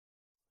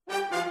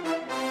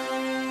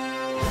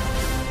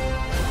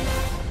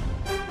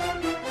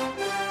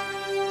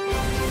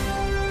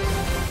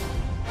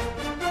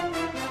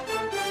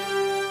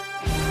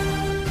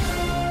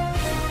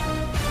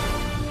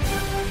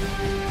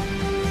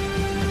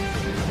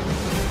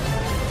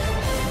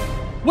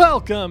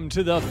Welcome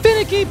to the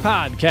Finicky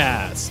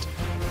Podcast.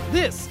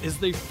 This is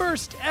the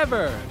first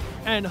ever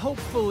and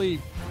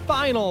hopefully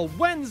final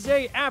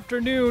Wednesday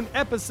afternoon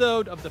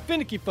episode of the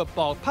Finicky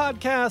Football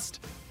Podcast.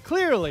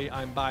 Clearly,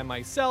 I'm by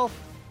myself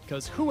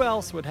because who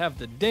else would have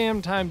the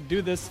damn time to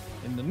do this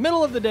in the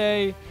middle of the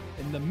day,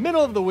 in the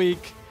middle of the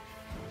week?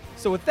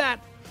 So with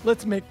that,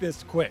 let's make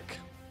this quick.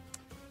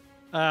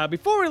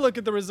 Before we look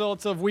at the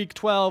results of Week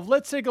 12,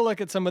 let's take a look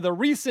at some of the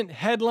recent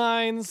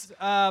headlines.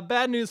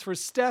 Bad news for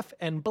Steph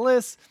and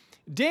Bliss.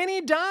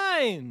 Danny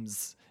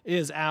Dimes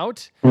is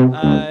out. It's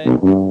hard to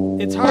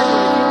believe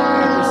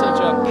after such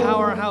a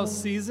powerhouse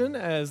season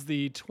as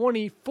the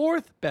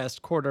 24th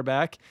best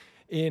quarterback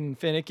in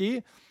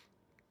Finicky.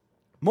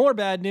 More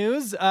bad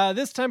news,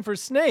 this time for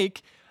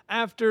Snake.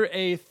 After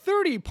a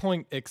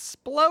 30-point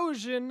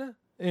explosion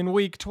in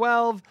Week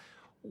 12,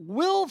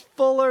 Will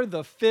Fuller,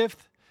 the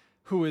fifth,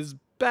 who is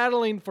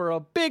battling for a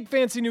big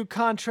fancy new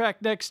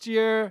contract next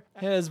year,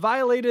 has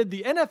violated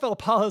the NFL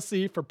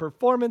policy for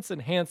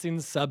performance-enhancing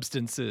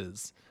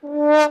substances.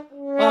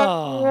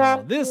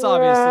 Oh, this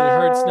obviously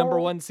hurts number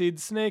one seed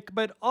Snake,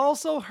 but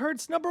also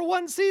hurts number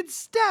one seed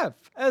Steph,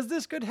 as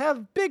this could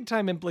have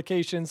big-time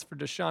implications for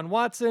Deshaun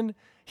Watson.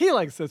 He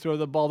likes to throw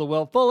the ball to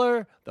Will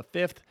Fuller, the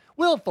fifth.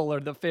 Will Fuller,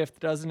 the fifth,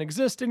 doesn't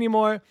exist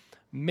anymore.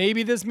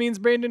 Maybe this means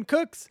Brandon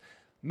Cooks.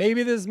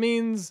 Maybe this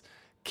means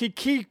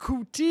Kiki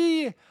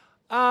Kuti.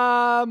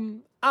 All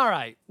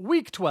right,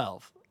 Week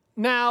 12.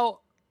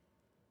 Now,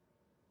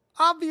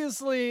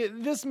 obviously,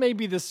 this may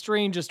be the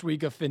strangest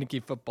week of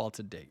Finicky football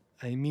to date.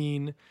 I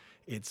mean,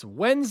 it's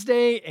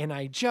Wednesday, and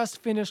I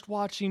just finished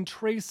watching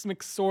Trace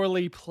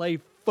McSorley play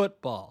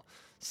football.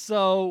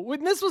 So,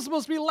 when this was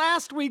supposed to be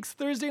last week's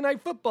Thursday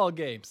night football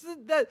games,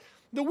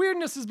 the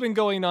weirdness has been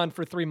going on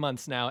for 3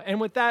 months now.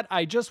 And with that,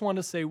 I just want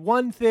to say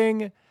one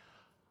thing.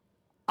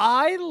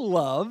 I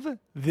love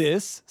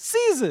this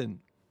season.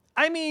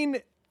 I mean,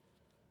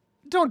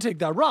 don't take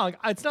that wrong.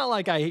 It's not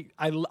like I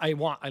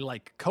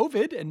like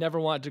COVID and never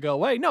want it to go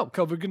away. No,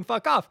 COVID can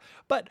fuck off.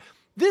 But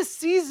this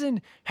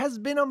season has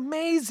been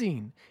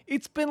amazing.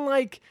 It's been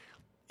like,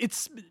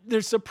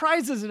 there's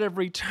surprises at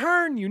every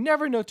turn. You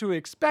never know what to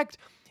expect.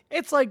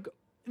 It's like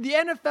the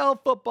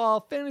NFL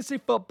football, fantasy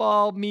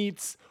football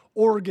meets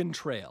Oregon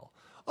Trail.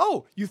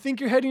 Oh, you think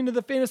you're heading to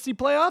the fantasy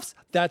playoffs?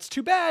 That's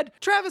too bad.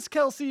 Travis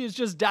Kelce has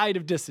just died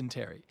of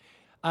dysentery.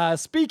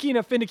 Speaking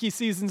of finicky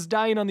seasons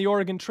dying on the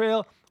Oregon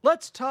Trail,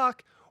 let's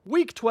talk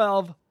Week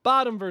 12,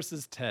 Bottom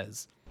versus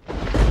Tez.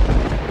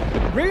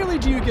 Rarely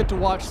do you get to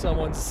watch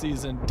someone's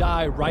season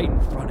die right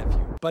in front of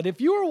you. But if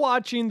you were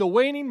watching the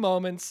waning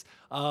moments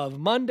of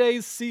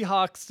Monday's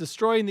Seahawks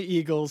destroying the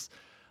Eagles,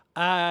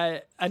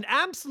 an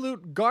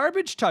absolute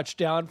garbage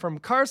touchdown from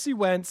Carson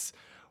Wentz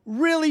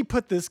really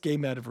put this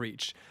game out of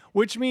reach,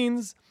 which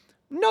means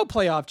no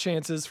playoff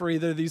chances for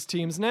either of these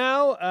teams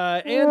now.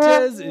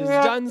 Antez is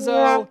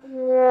donezo.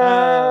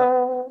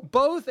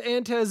 Both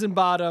Antez and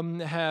Bottom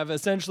have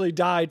essentially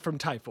died from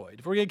typhoid.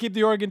 If we're going to keep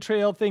the Oregon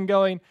Trail thing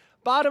going,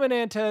 Bottom and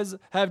Antez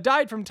have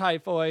died from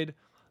typhoid.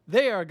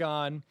 They are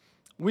gone.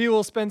 We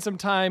will spend some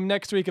time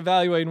next week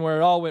evaluating where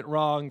it all went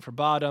wrong for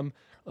Bottom.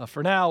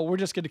 For now, we're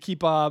just going to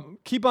keep on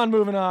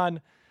moving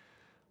on.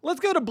 Let's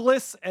go to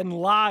Bliss and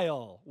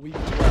Lyle, Week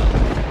 12.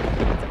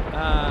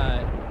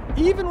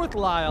 Even with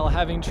Lyle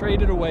having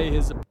traded away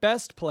his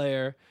best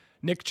player,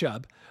 Nick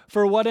Chubb,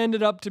 for what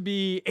ended up to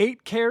be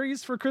 8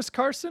 carries for Chris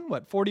Carson,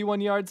 41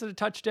 yards and a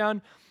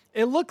touchdown,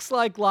 it looks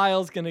like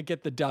Lyle's going to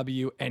get the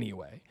W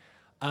anyway.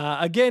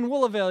 Again,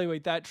 we'll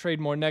evaluate that trade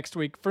more next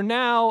week. For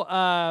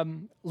now,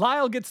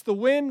 Lyle gets the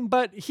win,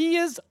 but he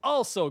is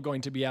also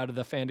going to be out of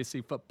the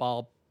fantasy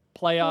football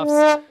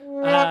playoffs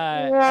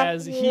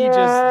as he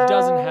just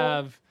doesn't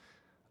have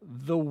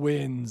the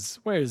wins.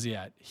 Where is he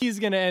at? He's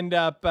going to end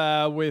up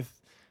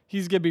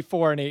he's going to be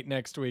 4-8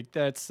 next week.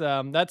 That's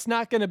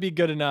not going to be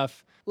good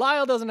enough.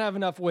 Lyle doesn't have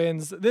enough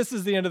wins. This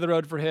is the end of the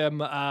road for him.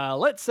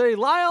 Let's say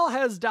Lyle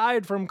has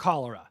died from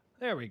cholera.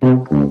 There we go.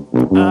 As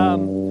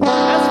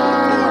for the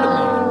Florida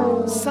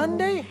man,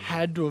 Sunday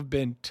had to have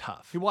been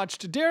tough. He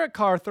watched Derek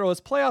Carr throw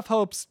his playoff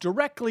hopes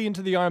directly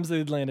into the arms of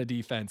the Atlanta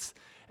defense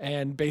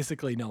and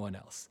basically no one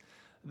else.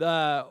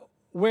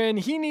 When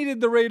he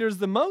needed the Raiders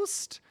the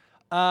most,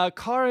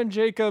 Carr and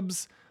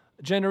Jacobs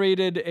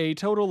generated a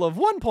total of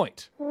 1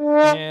 point.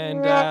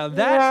 And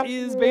that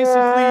is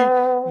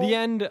basically the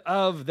end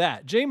of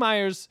that. Jay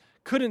Myers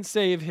couldn't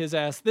save his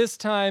ass this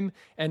time.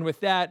 And with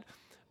that,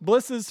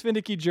 Bliss's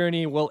finicky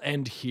journey will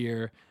end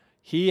here.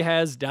 He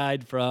has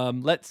died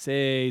from, let's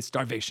say,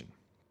 starvation.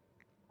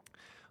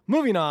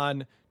 Moving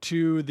on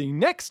to the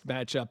next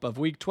matchup of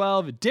Week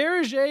 12,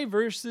 Derajay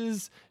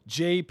versus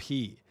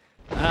JP.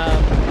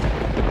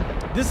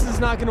 This is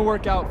not going to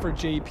work out for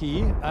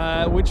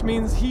JP, which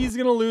means he's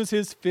going to lose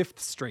his 5th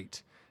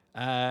straight.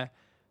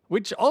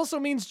 Which also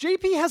means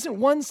JP hasn't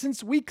won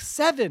since Week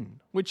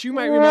 7, which you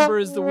might remember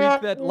is the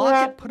week that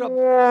Lockett put up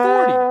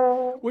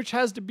 40, which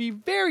has to be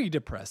very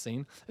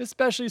depressing,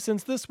 especially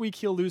since this week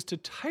he'll lose to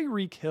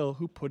Tyreek Hill,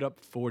 who put up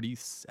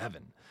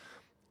 47.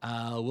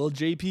 Will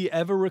JP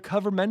ever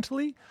recover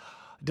mentally?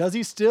 Does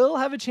he still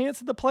have a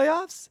chance at the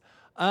playoffs?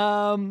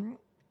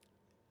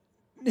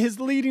 His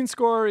leading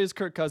scorer is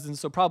Kirk Cousins,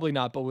 so probably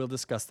not, but we'll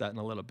discuss that in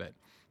a little bit.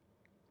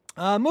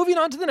 Moving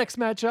on to the next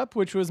matchup,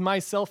 which was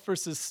myself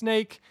versus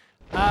Snake.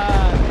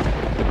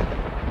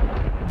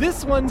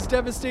 This one's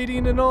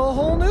devastating in a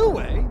whole new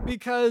way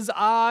because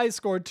I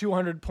scored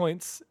 200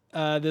 points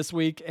this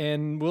week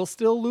and will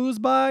still lose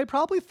by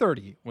probably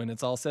 30 when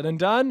it's all said and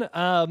done.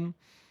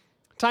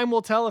 Time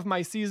will tell if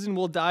my season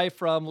will die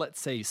from,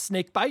 let's say,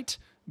 snake bite,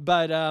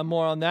 but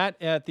more on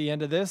that at the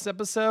end of this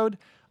episode.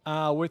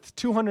 With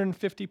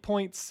 250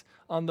 points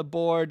on the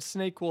board,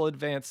 Snake will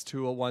advance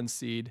to a 1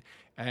 seed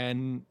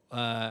and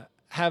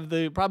have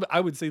I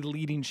would say, the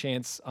leading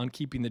chance on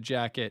keeping the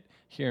jacket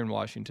here in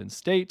Washington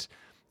State.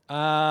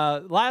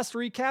 Last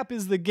recap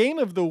is the game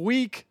of the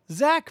week,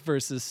 Zach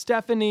versus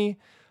Stephanie.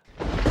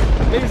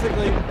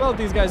 Basically, both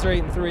these guys are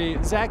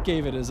 8-3. Zach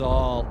gave it his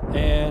all,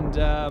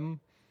 and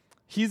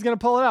he's going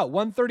to pull it out.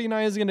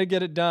 139 is going to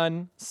get it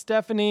done.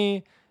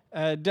 Stephanie,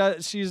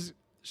 she's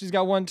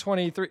got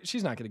 123.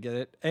 She's not going to get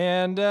it.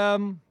 And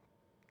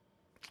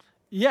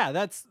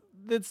yeah,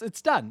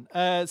 it's done.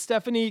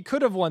 Stephanie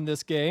could have won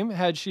this game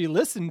had she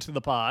listened to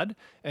the pod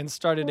and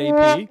started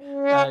AP.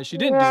 She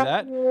didn't do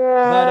that.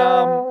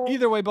 But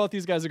either way, both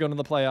these guys are going to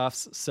the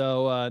playoffs,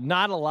 so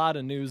not a lot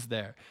of news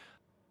there.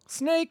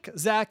 Snake,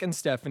 Zach, and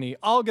Stephanie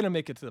all going to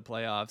make it to the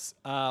playoffs.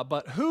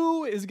 But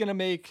who is going to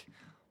make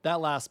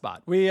that last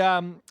spot?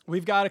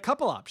 We've got a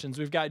couple options.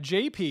 We've got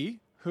JP,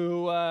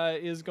 who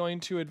is going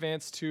to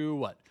advance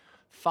to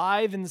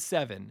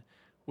 5-7,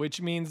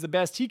 which means the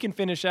best he can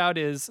finish out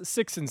is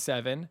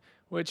 6-7,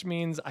 which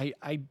means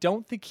I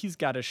don't think he's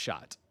got a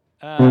shot.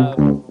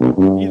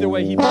 Either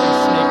way, he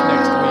plays Snake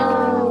next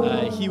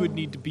week. He would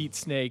need to beat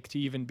Snake to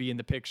even be in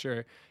the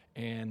picture,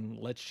 and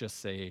let's just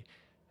say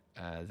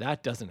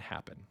that doesn't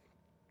happen.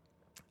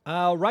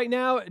 Right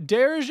now,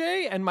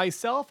 Derege and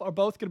myself are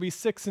both going to be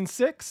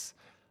 6-6.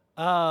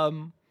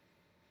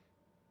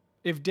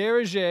 If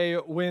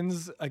Derege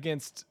wins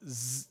against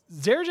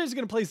Derege is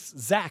going to play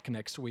Zach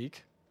next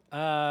week.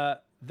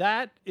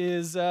 That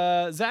is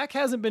Zach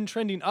hasn't been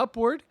trending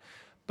upward,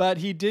 but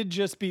he did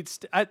just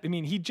beat.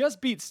 He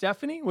just beat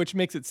Stephanie, which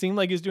makes it seem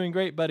like he's doing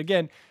great. But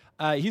again,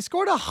 he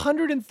scored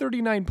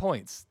 139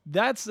 points.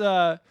 That's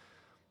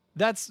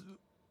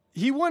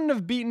he wouldn't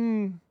have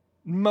beaten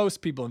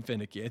most people in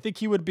Finicky. I think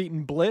he would have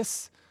beaten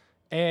Bliss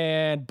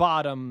and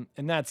Bottom,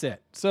 and that's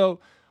it. So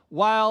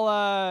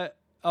while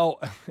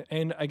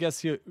and I guess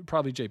he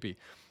probably JP.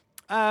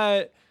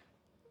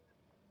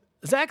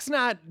 Zach's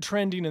not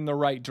trending in the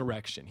right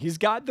direction. He's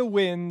got the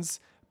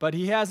wins, but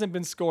he hasn't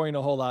been scoring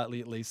a whole lot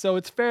lately. So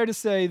it's fair to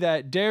say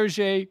that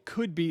Derege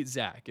could beat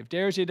Zach. If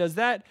Derege does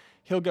that,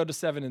 he'll go to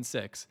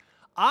 7-6.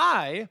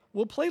 I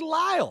will play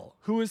Lyle,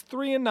 who is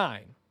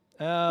 3-9.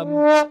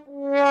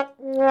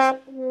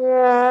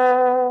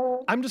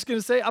 I'm just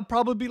gonna say I'll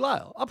probably beat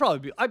Lyle. I'll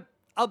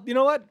you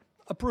know what?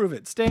 Approve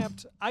it.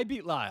 Stamped. I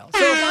beat Lyle. So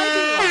if I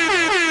beat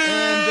Lyle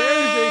and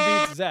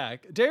Derege beats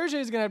Zach, Derege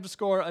is gonna have to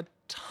score a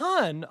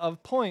ton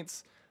of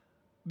points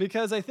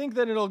because I think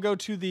that it'll go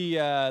to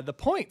the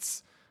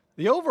points,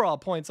 the overall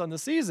points on the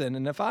season.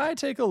 And if I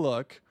take a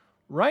look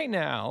right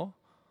now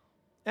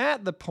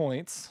at the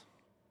points,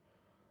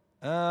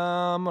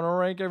 I'm gonna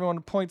rank everyone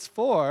to points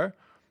for.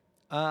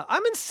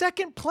 I'm in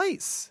second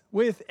place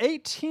with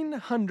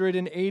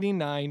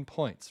 1,889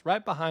 points,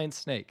 right behind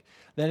Snake.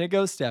 Then it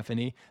goes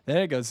Stephanie. Then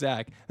it goes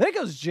Zach. Then it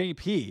goes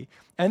JP.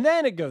 And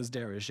then it goes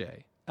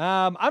Derege.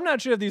 I'm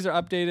not sure if these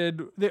are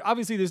updated.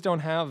 Obviously, these don't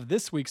have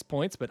this week's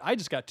points, but I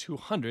just got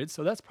 200,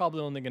 so that's probably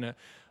only going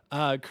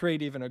to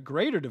create even a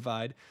greater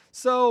divide.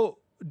 So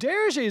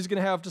Derege is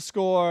going to have to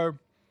score.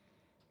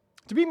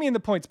 To beat me in the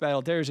points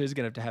battle, Derege is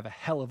going to have a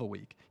hell of a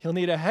week. He'll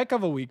need a heck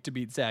of a week to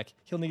beat Zach.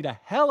 He'll need a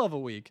hell of a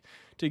week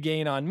to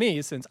gain on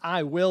me, since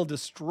I will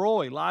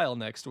destroy Lyle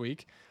next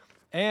week.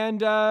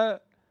 And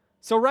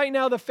so right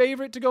now, the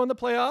favorite to go in the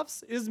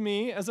playoffs is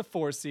me as a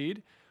 4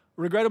 seed.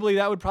 Regrettably,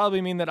 that would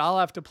probably mean that I'll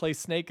have to play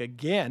Snake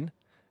again.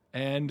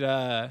 And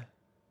I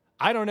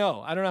don't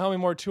know. I don't know how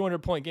many more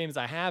 200-point games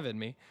I have in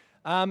me.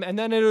 And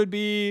then it would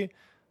be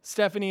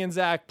Stephanie and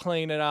Zach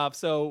playing it off.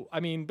 So,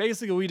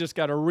 basically, we just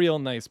got a real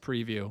nice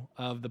preview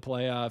of the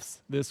playoffs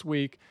this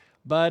week.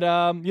 But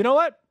you know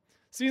what?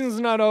 Season's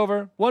not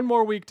over. One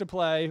more week to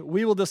play.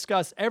 We will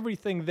discuss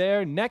everything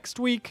there next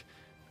week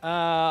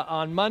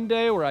on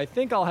Monday, where I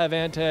think I'll have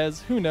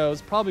Antez. Who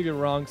knows? Probably get it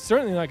wrong.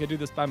 Certainly not going to do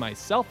this by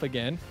myself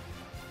again.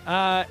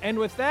 And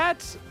with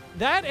that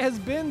has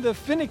been the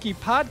Finicky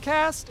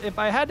Podcast. If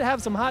I had to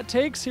have some hot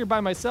takes here by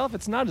myself,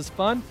 it's not as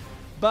fun.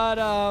 But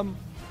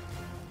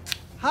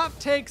hot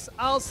takes,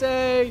 I'll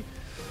say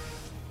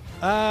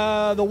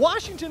the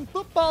Washington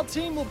football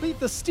team will beat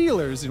the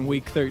Steelers in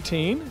Week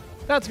 13.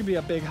 That's going to be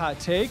a big hot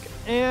take.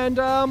 And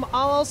I'll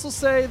also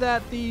say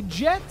that the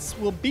Jets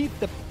will beat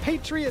the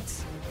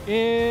Patriots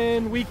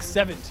in Week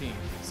 17.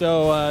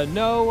 So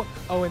no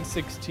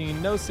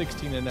 0-16, no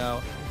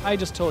 16-0. I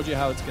just told you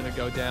how it's going to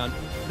go down.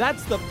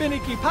 That's the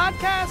Finicky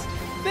Podcast.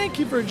 Thank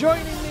you for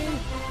joining me.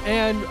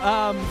 and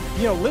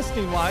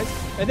listening wise,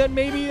 and then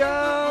maybe we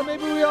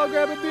all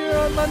grab a beer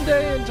on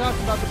Monday and talk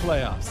about the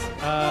playoffs.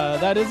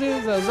 That is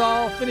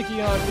all.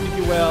 Finicky on,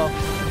 finicky well,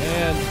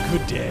 and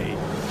good day.